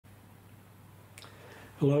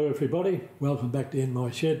Hello everybody, welcome back to In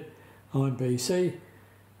My Shed. I'm BC.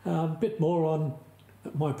 A bit more on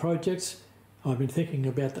my projects. I've been thinking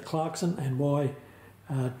about the Clarkson and why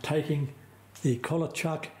taking the collet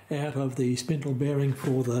chuck out of the spindle bearing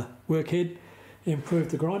for the workhead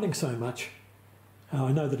improved the grinding so much.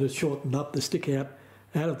 I know that it's shortened up the stick out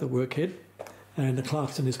of the workhead, and the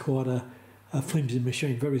Clarkson is quite a flimsy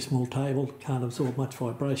machine, very small table, can't absorb much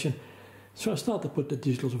vibration. So I started to put the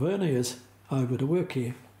digital verniers over the work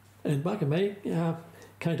here, and bugger me,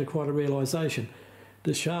 came to quite a realisation.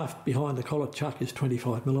 The shaft behind the collet chuck is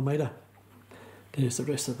 25mm. There's the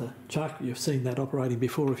rest of the chuck. You've seen that operating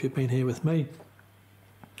before if you've been here with me.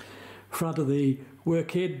 Front of the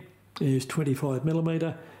workhead is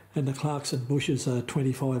 25mm, and the Clarkson bushes are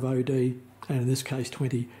 25 OD, and in this case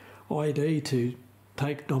 20 ID to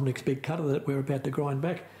take Dominic's big cutter that we're about to grind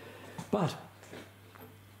back. But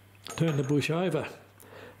turn the bush over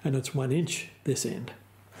and it's 1 inch this end.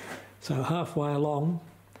 So halfway along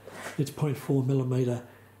it's 0.4mm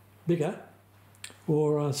bigger,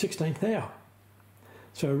 or 1/16th hour.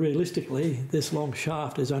 So realistically this long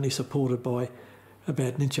shaft is only supported by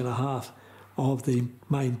about 1.5 inches of the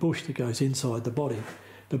main bush that goes inside the body.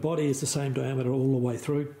 The body is the same diameter all the way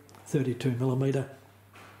through, 32mm.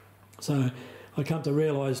 So I come to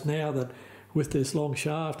realise now that with this long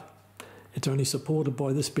shaft it's only supported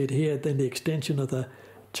by this bit here, then the extension of the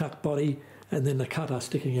chuck body, and then the cutter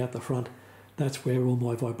sticking out the front. That's where all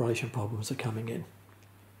my vibration problems are coming in.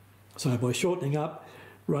 So by shortening up,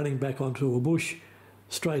 running back onto a bush,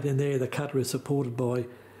 straight in there, the cutter is supported by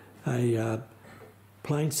a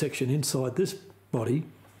plain section inside this body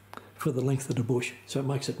for the length of the bush, so it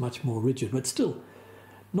makes it much more rigid, but still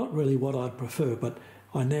not really what I'd prefer, but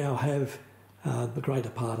I now have the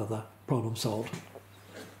greater part of the problem solved.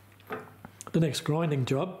 The next grinding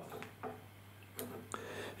job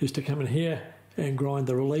is to come in here and grind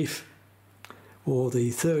the relief or the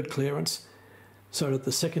third clearance so that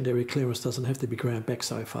the secondary clearance doesn't have to be ground back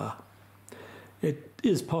so far. It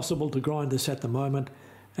is possible to grind this at the moment,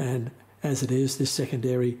 and as it is, this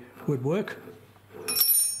secondary would work.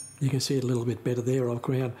 You can see it a little bit better there. I've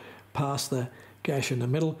ground past the gash in the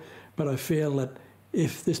middle, but I feel that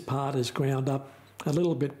if this part is ground up a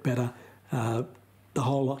little bit better, the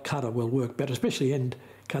whole cutter will work better, especially end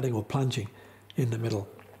cutting or plunging in the middle.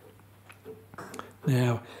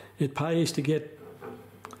 Now, it pays to get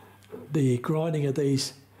the grinding of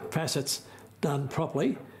these facets done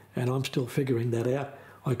properly, and I'm still figuring that out.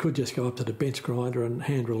 I could just go up to the bench grinder and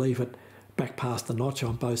hand relieve it back past the notch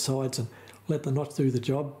on both sides and let the notch do the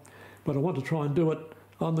job, but I want to try and do it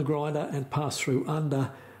on the grinder and pass through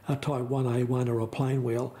under a Type 1A1 or a plane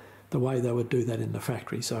wheel the way they would do that in the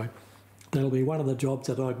factory. So that'll be one of the jobs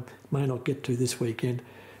that I may not get to this weekend,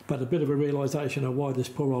 but a bit of a realisation of why this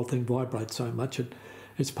poor old thing vibrates so much.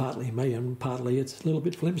 It's partly me and partly it's a little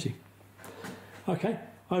bit flimsy. Okay,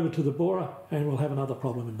 over to the borer and we'll have another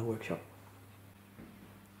problem in the workshop.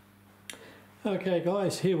 Okay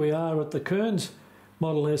guys, here we are at the Kearns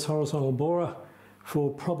Model S horizontal borer for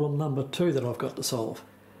problem number 2 that I've got to solve.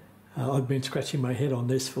 I've been scratching my head on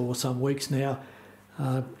this for some weeks now.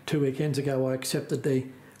 2 weekends ago I accepted the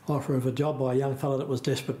offer of a job by a young fellow that was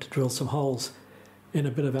desperate to drill some holes in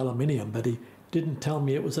a bit of aluminium, but he didn't tell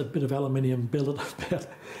me it was a bit of aluminium billet about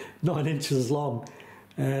 9 inches long,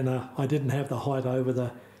 and I didn't have the height over the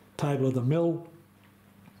table of the mill.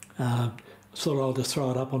 So I'll just throw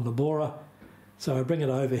it up on the borer. So I bring it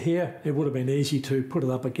over here. It would have been easy to put it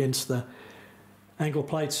up against the angle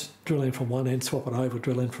plates, drill in from one end, swap it over,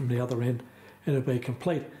 drill in from the other end, and it'd be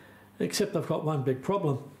complete. Except I've got one big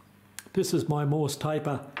problem. This is my Morse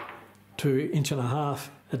taper to 1.5 inch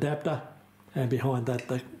adapter, and behind that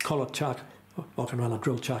the collet chuck. I can run a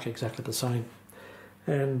drill chuck exactly the same.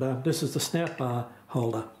 And this is the snout bar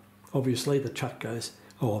holder. Obviously the chuck goes,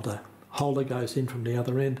 or the holder goes in from the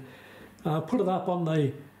other end. Put it up on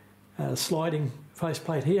the sliding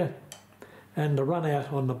faceplate here, and the run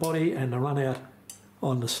out on the body and the run out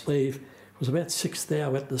on the sleeve was about 1/6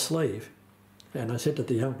 thou at the sleeve. And I said to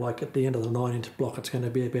the young bloke at the end of the 9-inch block, it's going to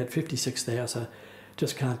be about 56 thou, so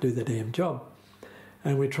just can't do the damn job.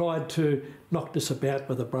 And we tried to knock this about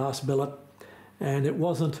with a brass billet, and it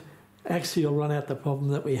wasn't axial run out the problem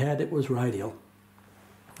that we had, it was radial.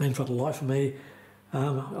 And for the life of me,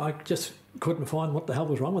 I just couldn't find what the hell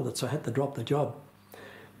was wrong with it, so I had to drop the job.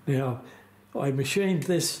 Now, I machined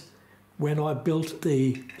this when I built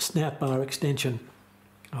the snout bar extension,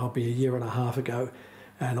 I'll be 1.5 years ago,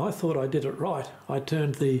 and I thought I did it right. I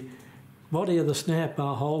turned the body of the snout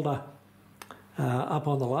bar holder up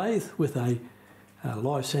on the lathe with a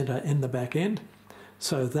live centre in the back end,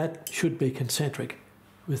 so that should be concentric.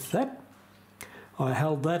 With that, I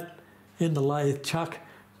held that in the lathe chuck,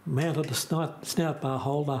 mounted the snout bar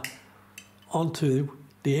holder onto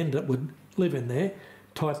the end that would live in there,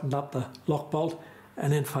 tightened up the lock bolt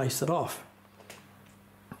and then faced it off.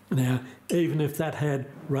 Now, even if that had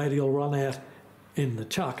radial run out in the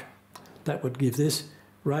chuck, that would give this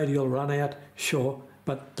radial run out, sure,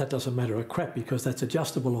 but that doesn't matter a crap because that's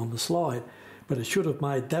adjustable on the slide. But it should have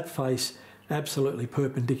made that face absolutely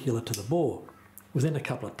perpendicular to the bore, within a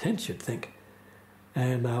couple of tenths you'd think.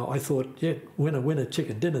 And I thought, yeah, winner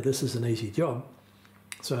chicken dinner, this is an easy job.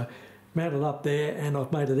 So mounted up there, and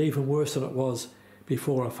I've made it even worse than it was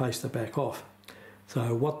before I faced the back off.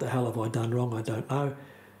 So what the hell have I done wrong? I don't know.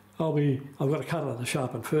 I've got to cut it and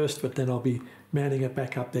sharpen first, but then I'll be mounting it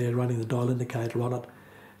back up there, running the dial indicator on it.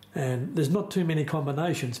 And there's not too many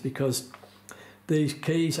combinations because these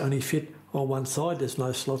keys only fit on one side. There's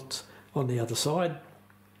no slots on the other side.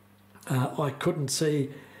 I couldn't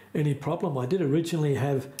see any problem. I did originally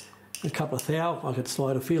have a couple of thou. I could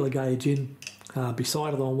slide a feeler gauge in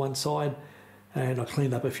beside it on one side, and I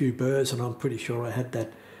cleaned up a few burrs, and I'm pretty sure I had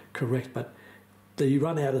that correct. But the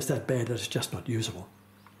run out is that bad that it's just not usable.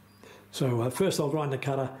 So first I'll grind the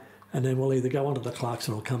cutter, and then we'll either go onto the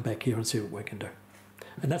Clarkson or come back here and see what we can do.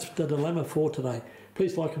 And that's the dilemma for today.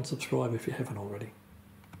 Please like and subscribe if you haven't already.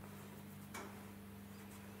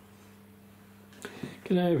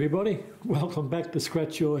 G'day everybody, welcome back to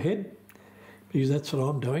Scratch Your Head, because that's what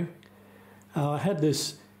I'm doing. I had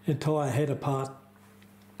this entire head apart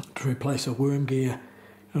to replace a worm gear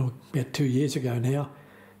about 2 years ago now,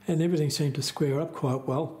 and everything seemed to square up quite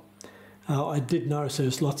well. I did notice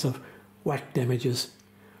there's lots of whack damages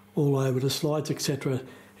all over the slides, etc.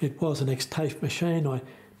 It was an ex-TAFE machine. I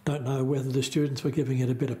don't know whether the students were giving it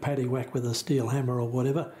a bit of paddy whack with a steel hammer or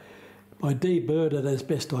whatever. I deburred it as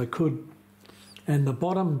best I could, and the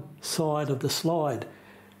bottom side of the slide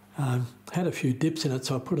had a few dips in it,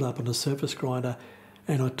 so I put it up on a surface grinder,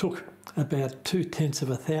 and I took about 2/10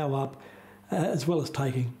 of a thou up, as well as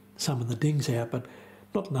taking some of the dings out, but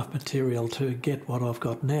not enough material to get what I've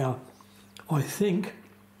got now. I think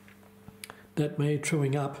that me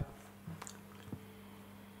truing up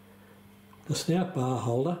the snout bar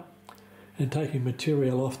holder and taking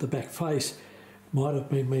material off the back face might have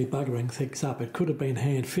been me buggering things up. It could have been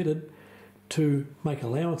hand fitted to make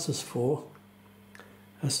allowances for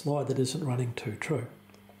a slide that isn't running too true.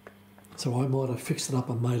 So I might have fixed it up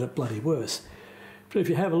and made it bloody worse. But if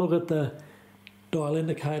you have a look at the dial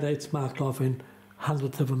indicator, it's marked off in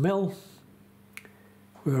hundredth of a mil.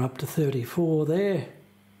 We're up to 34 there.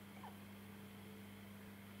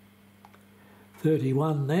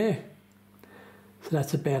 31 there. So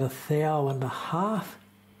that's about 1 thou and a half.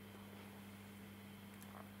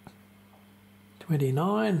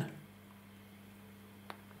 29.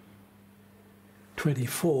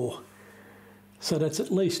 24. So that's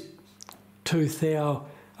at least 2 thou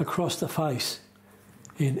across the face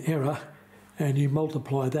in error, and you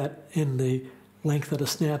multiply that in the length of the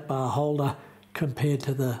snout bar holder compared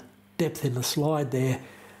to the depth in the slide there,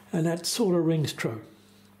 and that sort of rings true.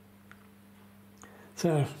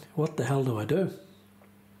 So what the hell do I do?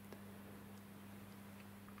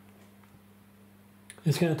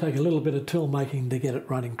 It's going to take a little bit of tool making to get it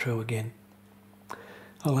running true again.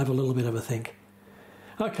 I'll have a little bit of a think.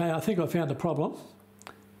 Okay, I think I found a problem,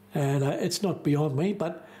 and it's not beyond me,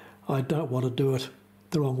 but I don't want to do it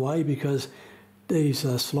the wrong way because these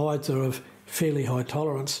slides are of fairly high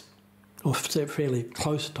tolerance, or fairly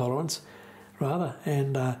close tolerance, rather,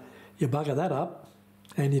 and you bugger that up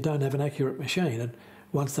and you don't have an accurate machine, and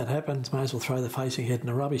once that happens, may as well throw the facing head in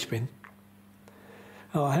a rubbish bin.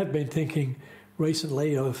 I have been thinking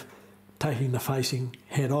recently of taking the facing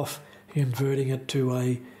head off, converting it to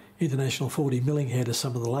a International 40 milling head as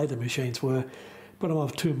some of the later machines were, but I'm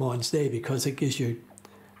of two minds there because it gives you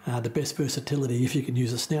the best versatility if you can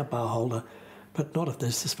use a snout bar holder, but not if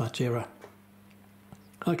there's this much error.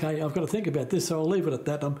 Okay, I've got to think about this, so I'll leave it at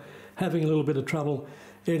that. I'm having a little bit of trouble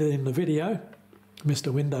editing the video.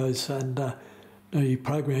 Mr. Windows and the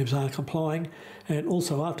programs aren't complying, and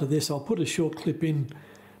also after this I'll put a short clip in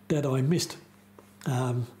that I missed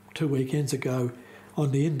 2 weekends ago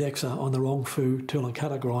on the indexer on the Wrongfu tool and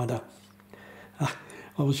cutter grinder.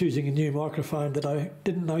 I was using a new microphone that I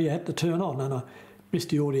didn't know you had to turn on, and I missed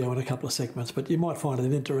the audio in a couple of segments, but you might find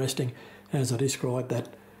it interesting as I describe that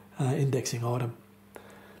indexing item.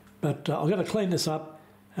 But I've got to clean this up.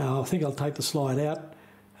 I think I'll take the slide out,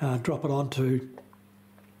 drop it onto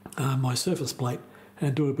my surface plate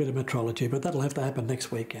and do a bit of metrology, but that'll have to happen next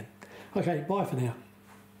weekend. Okay, bye for now.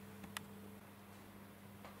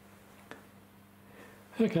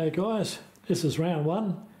 Okay guys, this is round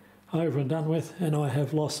one, over and done with, and I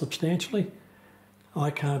have lost substantially. I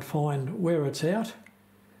can't find where it's out,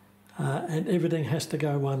 and everything has to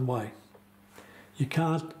go one way. You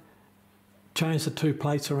can't change the two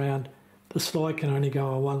plates around. The slide can only go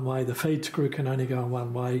on one way, the feed screw can only go on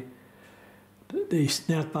one way. The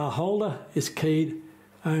snout bar holder is keyed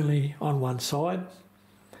only on one side.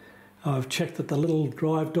 I've checked that the little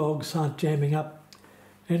drive dogs aren't jamming up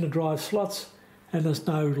in the drive slots, and there's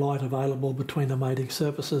no light available between the mating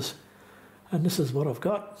surfaces. And this is what I've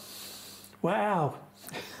got. Wow!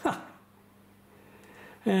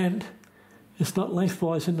 And it's not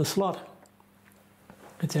lengthwise in the slot.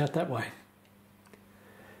 It's out that way.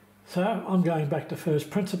 So I'm going back to first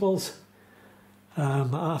principles.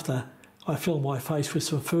 After I fill my face with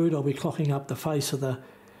some food, I'll be clocking up the face of the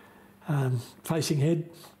facing head.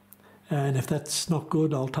 And if that's not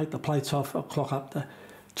good, I'll take the plates off, I'll clock up the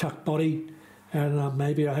chuck body, and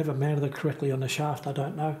maybe I haven't mounted it correctly on the shaft, I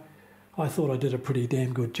don't know. I thought I did a pretty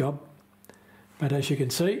damn good job. But as you can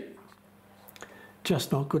see,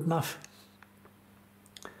 just not good enough.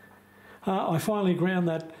 I finally ground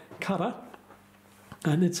that cutter,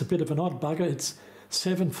 and it's a bit of an odd bugger. It's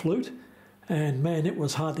 7 flute, and man, it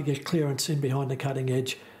was hard to get clearance in behind the cutting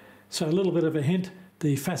edge. So a little bit of a hint,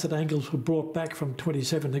 the facet angles were brought back from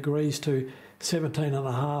 27 degrees to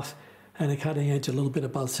 17.5, and the cutting edge a little bit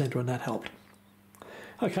above centre, and that helped.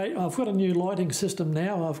 Okay, I've got a new lighting system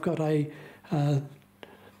now. I've got a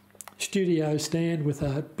studio stand with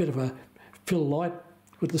a bit of a fill light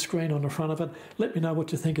with the screen on the front of it. Let me know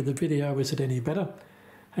what you think of the video. Is it any better?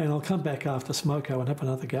 And I'll come back after Smoko and have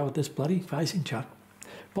another go at this bloody facing chuck.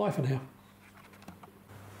 Bye for now.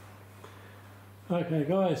 Okay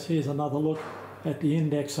guys, here's another look at the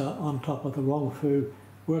indexer on top of the Rongfu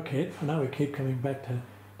workhead. I know we keep coming back to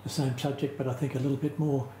the same subject, but I think a little bit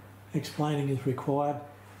more explaining is required.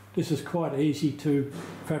 This is quite easy to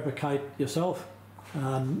fabricate yourself.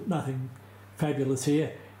 Nothing fabulous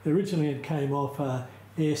here. Originally it came off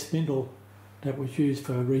air spindle that was used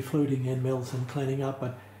for refluting end mills and cleaning up,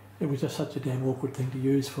 but it was just such a damn awkward thing to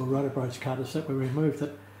use for rotobrooch cutters that we removed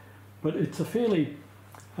it. But it's a fairly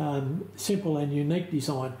simple and unique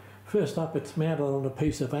design. First up, it's mounted on a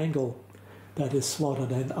piece of angle that is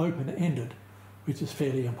slotted and open-ended, which is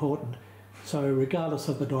fairly important. So regardless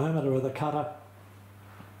of the diameter of the cutter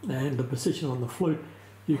and the position on the flute,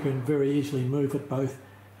 you can very easily move it both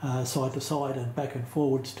side to side and back and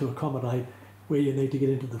forwards to accommodate where you need to get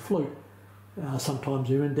into the flute. Sometimes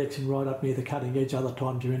you're indexing right up near the cutting edge, other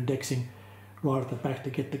times you're indexing right at the back to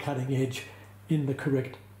get the cutting edge in the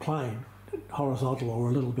correct plane, horizontal or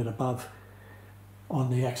a little bit above on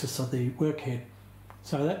the axis of the workhead.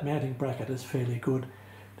 So that mounting bracket is fairly good.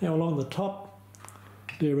 Now along the top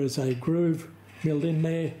there is a groove milled in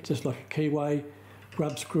there, just like a keyway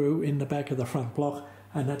grub screw in the back of the front block,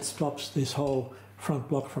 and that stops this whole front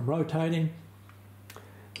block from rotating.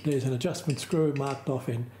 There's an adjustment screw marked off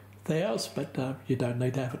in thous, but you don't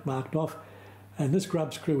need to have it marked off. And this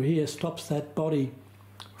grub screw here stops that body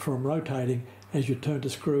from rotating as you turn the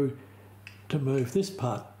screw to move this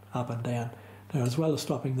part up and down. Now, as well as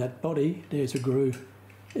stopping that body, there's a groove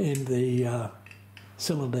in the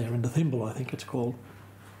cylinder, in the thimble I think it's called.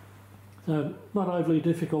 So not overly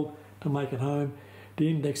difficult to make at home. The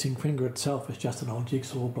indexing finger itself is just an old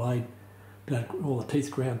jigsaw blade, all the teeth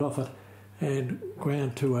ground off it and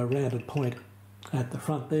ground to a rounded point at the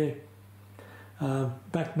front there.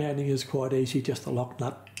 Back mounting is quite easy, just a lock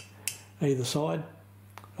nut either side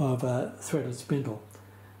of a threaded spindle.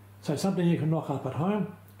 So something you can knock up at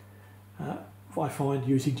home. I find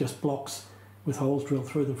using just blocks with holes drilled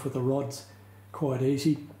through them for the rods quite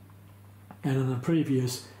easy. And in a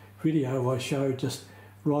previous video I showed just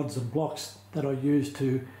rods and blocks that I used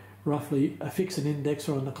to roughly affix an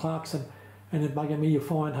indexer on the Clarkson, and then bugging me you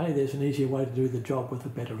find, hey, there's an easier way to do the job with a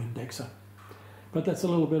better indexer. But that's a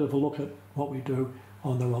little bit of a look at what we do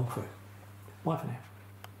on the Rongfu. Bye for now.